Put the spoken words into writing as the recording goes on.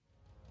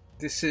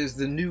This is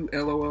the new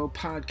LOL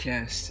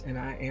podcast, and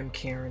I am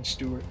Karen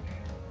Stewart.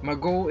 My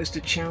goal is to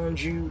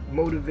challenge you,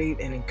 motivate,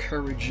 and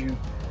encourage you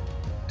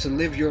to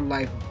live your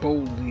life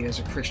boldly as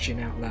a Christian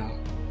out loud.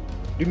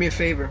 Do me a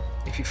favor,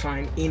 if you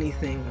find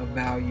anything of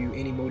value,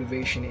 any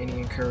motivation, any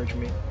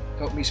encouragement,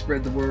 help me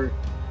spread the word.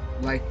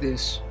 Like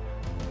this,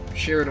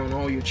 share it on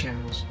all your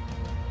channels,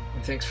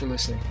 and thanks for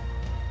listening.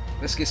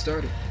 Let's get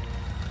started.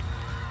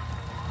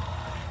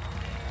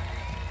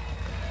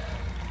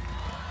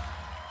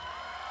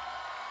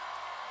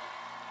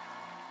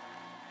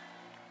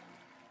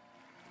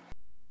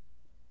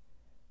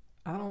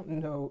 I don't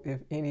know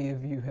if any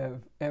of you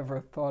have ever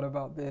thought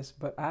about this,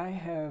 but I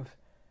have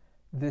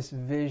this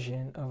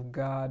vision of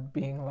God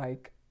being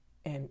like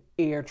an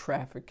air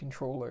traffic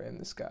controller in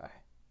the sky.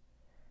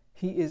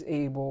 He is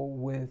able,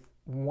 with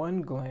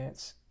one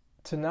glance,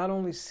 to not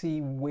only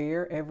see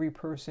where every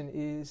person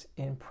is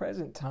in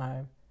present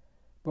time,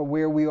 but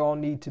where we all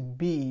need to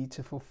be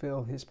to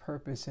fulfill his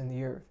purpose in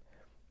the earth.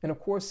 And of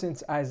course,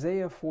 since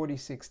Isaiah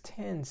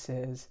 46:10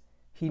 says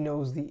he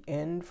knows the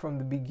end from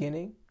the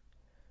beginning,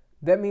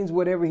 that means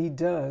whatever he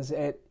does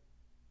at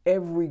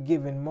every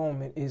given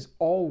moment is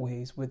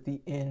always with the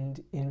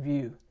end in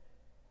view.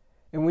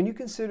 And when you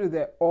consider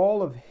that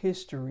all of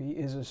history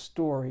is a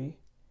story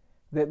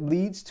that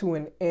leads to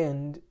an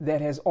end that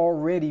has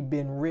already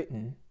been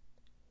written,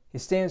 it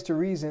stands to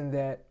reason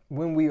that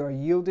when we are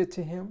yielded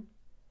to him,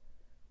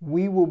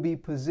 we will be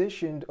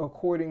positioned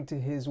according to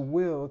his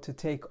will to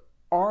take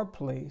our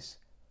place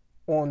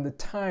on the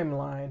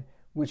timeline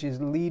which is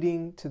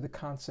leading to the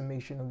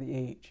consummation of the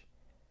age.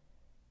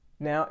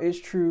 Now, it's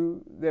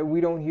true that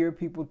we don't hear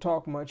people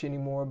talk much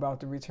anymore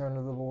about the return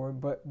of the Lord,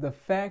 but the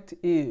fact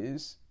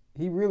is,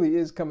 he really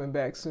is coming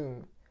back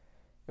soon.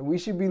 And we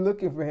should be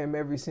looking for him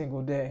every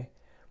single day.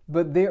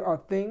 But there are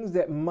things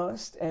that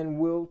must and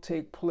will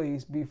take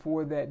place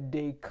before that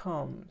day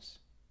comes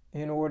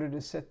in order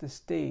to set the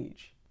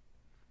stage.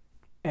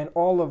 And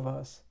all of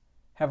us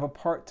have a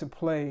part to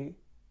play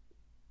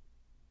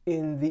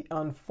in the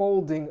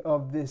unfolding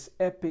of this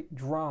epic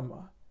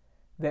drama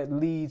that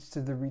leads to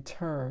the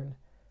return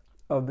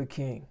of the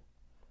King.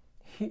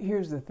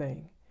 Here's the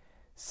thing.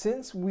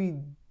 Since we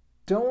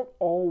don't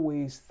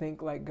always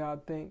think like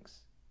God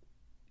thinks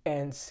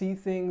and see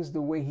things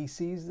the way he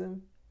sees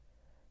them,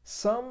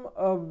 some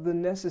of the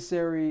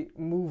necessary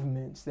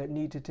movements that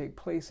need to take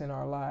place in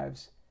our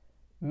lives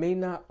may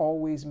not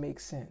always make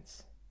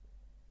sense.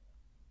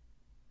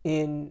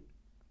 In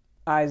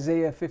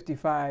Isaiah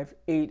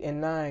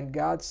 55:8-9,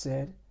 God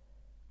said,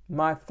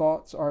 "My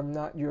thoughts are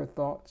not your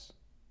thoughts,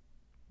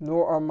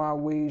 nor are my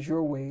ways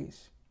your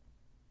ways.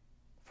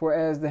 For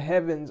as the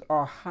heavens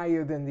are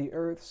higher than the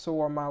earth,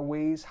 so are my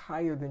ways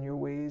higher than your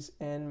ways,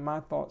 and my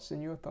thoughts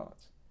than your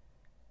thoughts."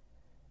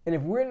 And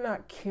if we're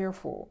not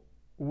careful,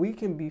 we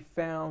can be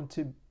found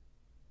to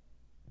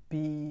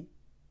be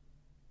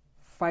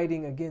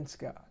fighting against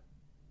God.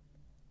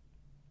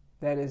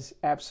 That is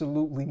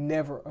absolutely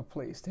never a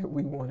place that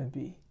we want to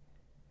be.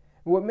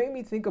 What made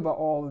me think about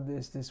all of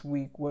this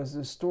week was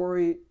the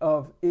story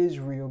of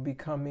Israel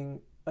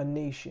becoming a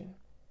nation.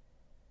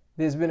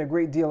 There's been a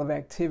great deal of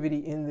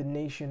activity in the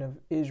nation of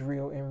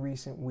Israel in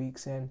recent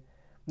weeks, and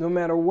no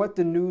matter what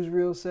the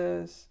newsreel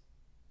says,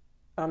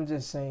 I'm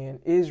just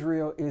saying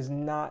Israel is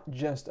not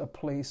just a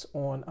place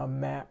on a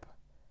map,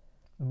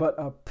 but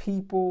a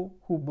people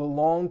who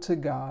belong to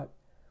God.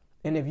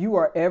 And if you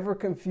are ever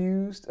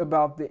confused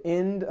about the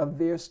end of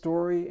their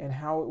story and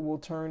how it will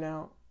turn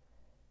out,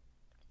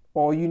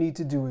 all you need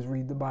to do is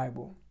read the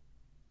Bible.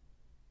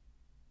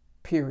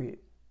 Period.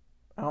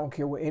 I don't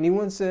care what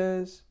anyone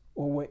says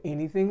or what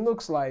anything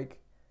looks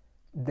like.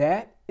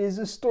 That is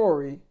a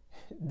story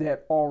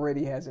that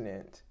already has an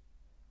end.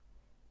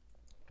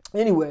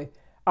 Anyway,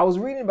 I was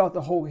reading about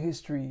the whole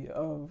history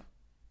of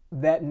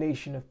that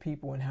nation of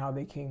people and how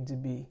they came to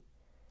be.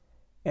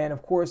 And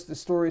of course, the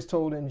story is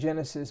told in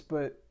Genesis,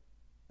 but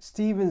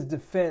Stephen's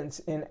defense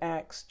in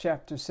Acts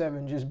chapter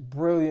 7 just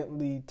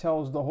brilliantly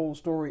tells the whole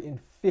story in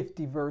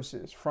 50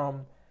 verses,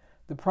 from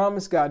the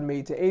promise God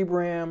made to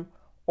Abraham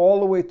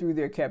all the way through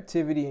their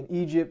captivity in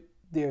Egypt,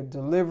 their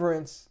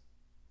deliverance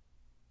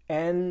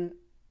and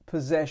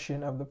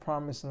possession of the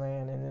promised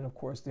land, and then, of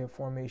course, their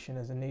formation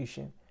as a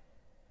nation.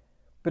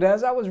 But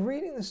as I was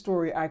reading the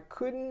story, I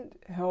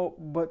couldn't help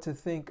but to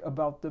think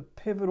about the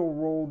pivotal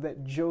role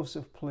that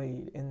Joseph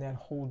played in that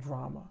whole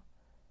drama.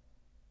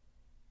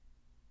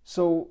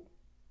 So,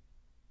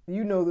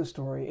 you know the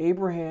story.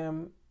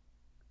 Abraham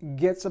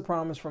gets a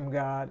promise from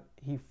God.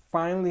 He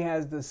finally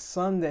has the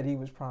son that he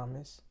was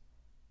promised,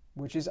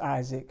 which is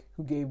Isaac,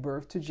 who gave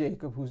birth to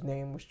Jacob, whose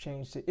name was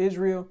changed to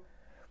Israel.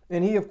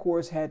 And he, of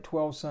course, had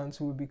 12 sons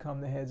who would become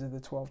the heads of the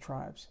 12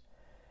 tribes.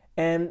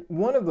 And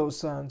one of those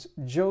sons,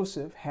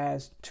 Joseph,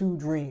 has two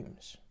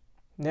dreams.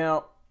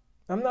 Now,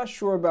 I'm not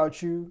sure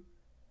about you,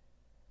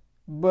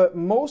 but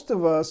most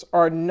of us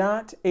are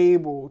not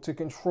able to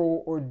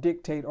control or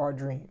dictate our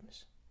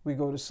dreams. We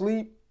go to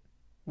sleep,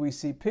 we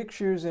see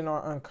pictures in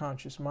our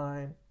unconscious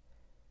mind,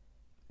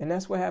 and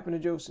that's what happened to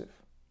Joseph.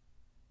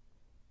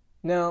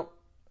 Now,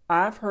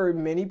 I've heard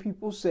many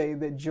people say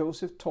that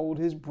Joseph told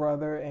his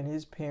brother and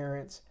his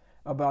parents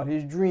about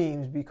his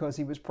dreams because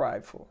he was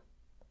prideful.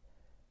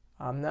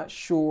 I'm not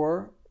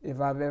sure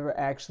if I've ever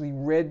actually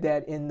read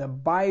that in the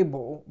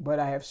Bible, but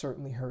I have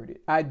certainly heard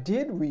it. I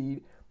did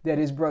read that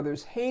his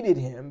brothers hated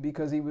him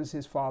because he was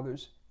his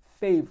father's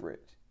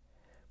favorite.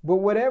 But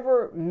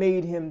whatever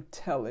made him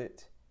tell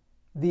it,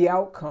 the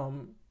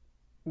outcome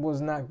was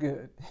not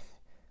good,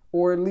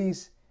 or at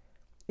least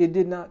it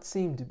did not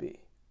seem to be.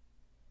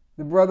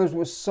 The brothers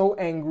were so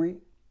angry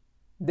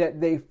that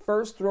they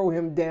first throw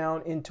him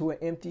down into an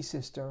empty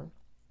cistern.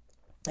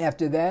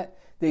 After that,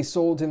 they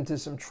sold him to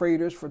some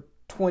traders for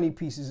 20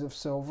 pieces of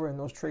silver, and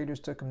those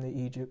traders took him to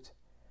Egypt.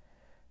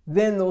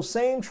 Then those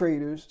same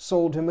traders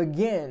sold him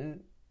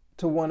again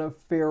to one of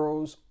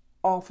Pharaoh's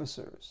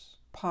officers,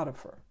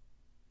 Potiphar.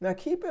 Now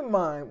keep in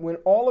mind, when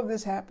all of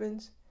this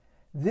happens,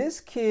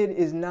 this kid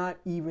is not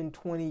even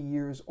 20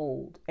 years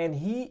old, and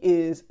he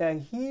is a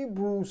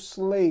Hebrew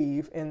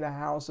slave in the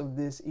house of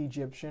this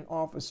Egyptian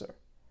officer.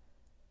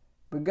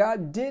 But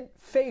God did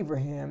favor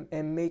him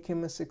and make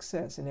him a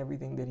success in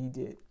everything that he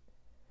did.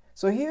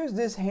 So here's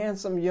this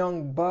handsome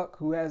young buck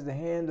who has the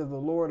hand of the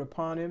Lord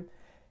upon him,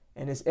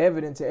 and it's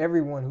evident to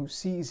everyone who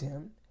sees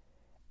him.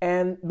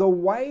 And the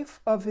wife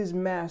of his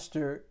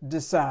master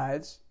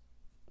decides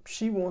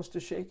she wants to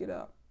shake it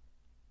up.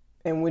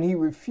 And when he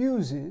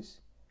refuses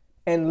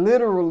and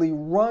literally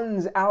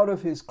runs out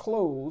of his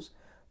clothes,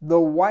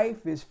 the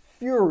wife is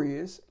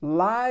furious,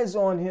 lies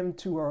on him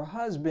to her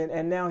husband,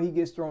 and now he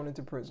gets thrown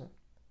into prison.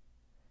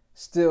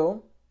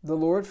 Still, the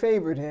Lord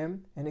favored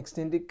him and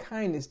extended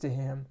kindness to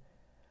him,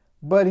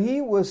 but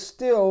he was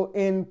still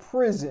in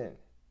prison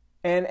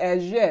and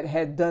as yet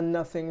had done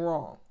nothing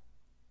wrong.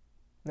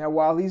 Now,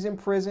 while he's in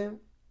prison,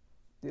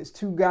 there's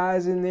two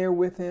guys in there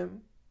with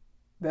him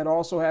that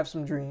also have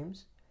some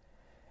dreams.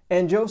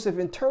 And Joseph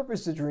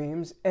interprets the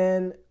dreams,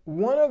 and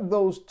one of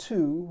those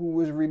two, who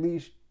was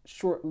released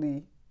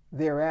shortly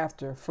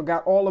thereafter,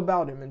 forgot all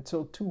about him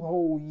until 2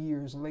 whole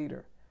years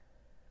later.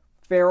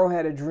 Pharaoh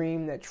had a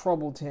dream that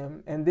troubled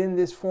him, and then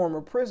this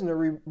former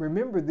prisoner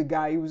remembered the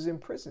guy he was in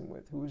prison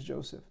with, who was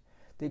Joseph.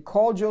 They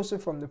called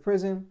Joseph from the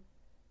prison.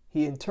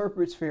 He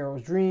interprets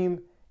Pharaoh's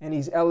dream, and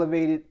he's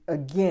elevated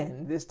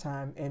again, this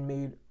time, and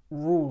made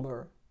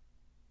ruler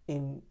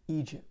in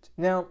Egypt.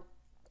 Now,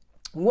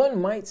 one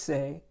might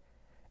say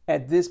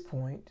at this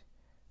point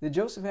that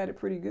Joseph had it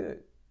pretty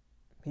good.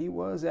 He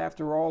was,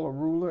 after all, a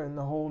ruler in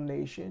the whole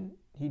nation.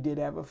 He did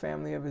have a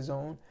family of his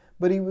own,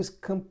 but he was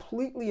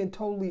completely and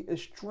totally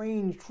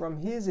estranged from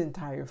his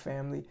entire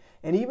family.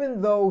 And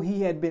even though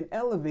he had been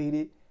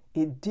elevated,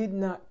 it did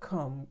not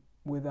come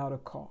without a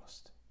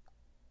cost.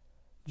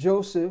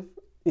 Joseph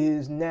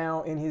is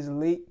now in his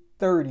late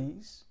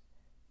 30s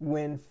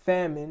when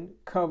famine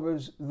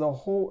covers the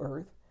whole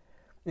earth.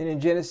 And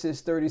in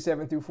Genesis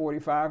 37 through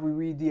 45, we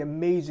read the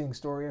amazing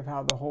story of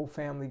how the whole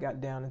family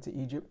got down into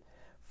Egypt.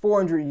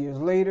 400 years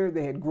later,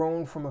 they had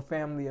grown from a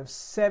family of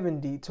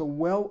 70 to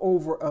well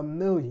over 1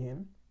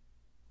 million.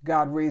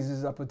 God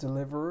raises up a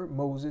deliverer,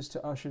 Moses,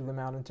 to usher them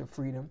out into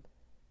freedom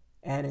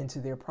and into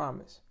their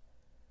promise.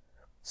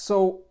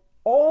 So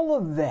all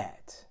of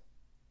that,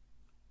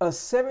 a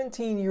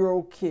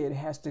 17-year-old kid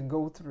has to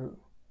go through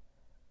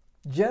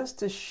just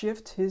to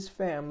shift his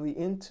family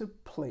into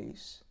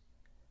place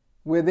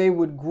where they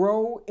would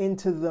grow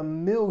into the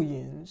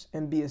millions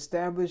and be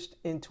established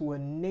into a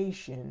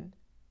nation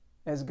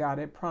as God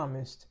had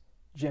promised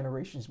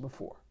generations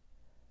before.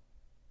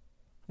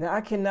 Now, I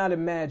cannot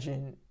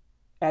imagine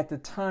at the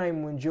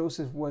time when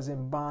Joseph was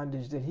in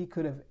bondage that he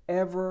could have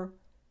ever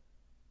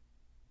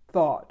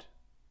thought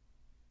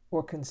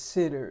or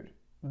considered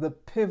the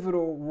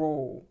pivotal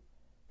role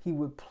he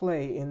would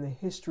play in the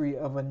history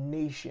of a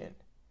nation,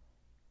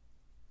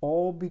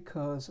 all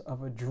because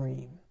of a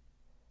dream.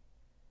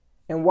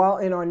 And while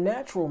in our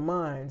natural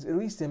minds, at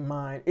least in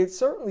mine, it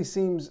certainly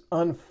seems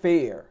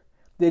unfair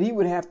that he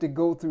would have to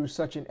go through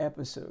such an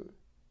episode,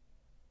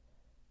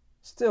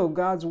 still,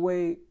 God's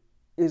way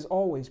is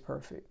always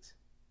perfect,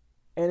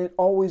 and it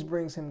always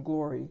brings him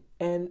glory.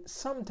 And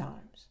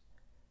sometimes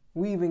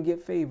we even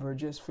get favor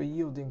just for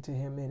yielding to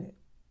him in it.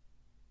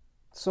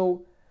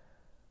 So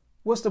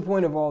what's the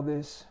point of all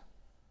this?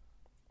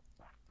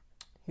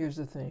 Here's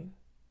the thing.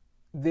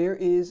 There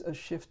is a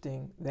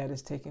shifting that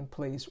is taking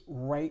place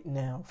right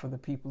now for the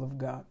people of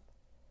God.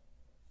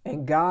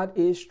 And God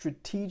is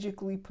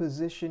strategically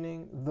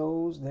positioning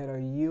those that are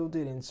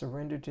yielded and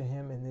surrendered to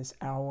him in this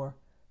hour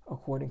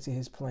according to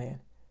his plan.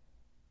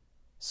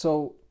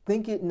 So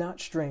think it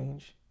not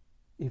strange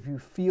if you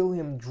feel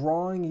him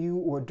drawing you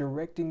or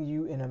directing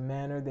you in a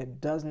manner that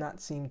does not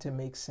seem to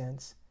make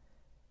sense.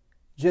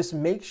 Just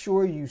make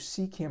sure you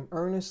seek him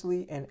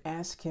earnestly and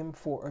ask him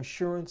for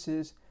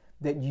assurances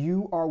that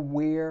you are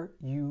where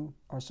you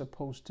are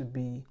supposed to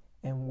be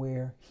and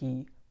where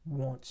he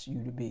wants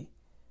you to be.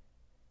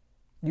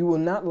 You will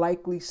not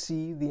likely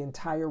see the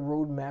entire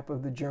roadmap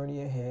of the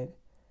journey ahead,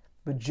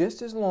 but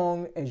just as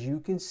long as you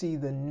can see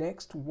the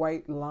next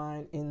white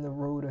line in the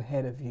road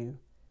ahead of you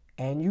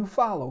and you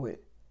follow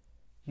it,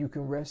 you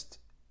can rest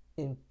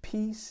in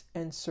peace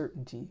and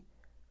certainty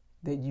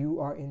that you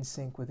are in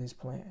sync with his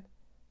plan.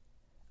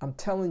 I'm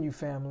telling you,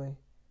 family,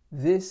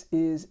 this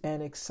is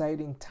an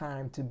exciting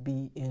time to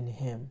be in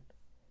him.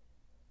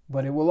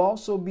 But it will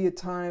also be a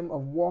time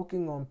of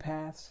walking on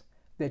paths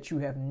that you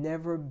have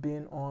never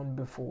been on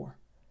before.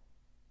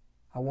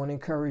 I want to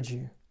encourage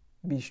you.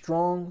 Be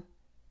strong,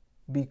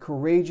 be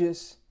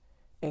courageous,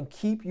 and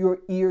keep your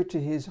ear to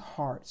his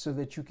heart so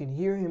that you can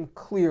hear him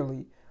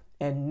clearly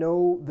and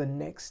know the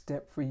next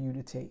step for you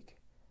to take.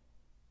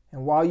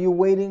 And while you're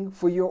waiting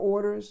for your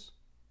orders,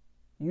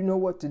 you know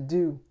what to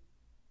do.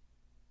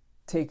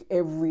 Take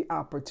every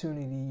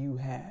opportunity you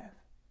have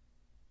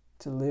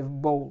to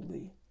live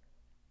boldly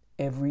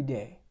every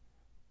day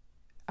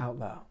out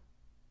loud.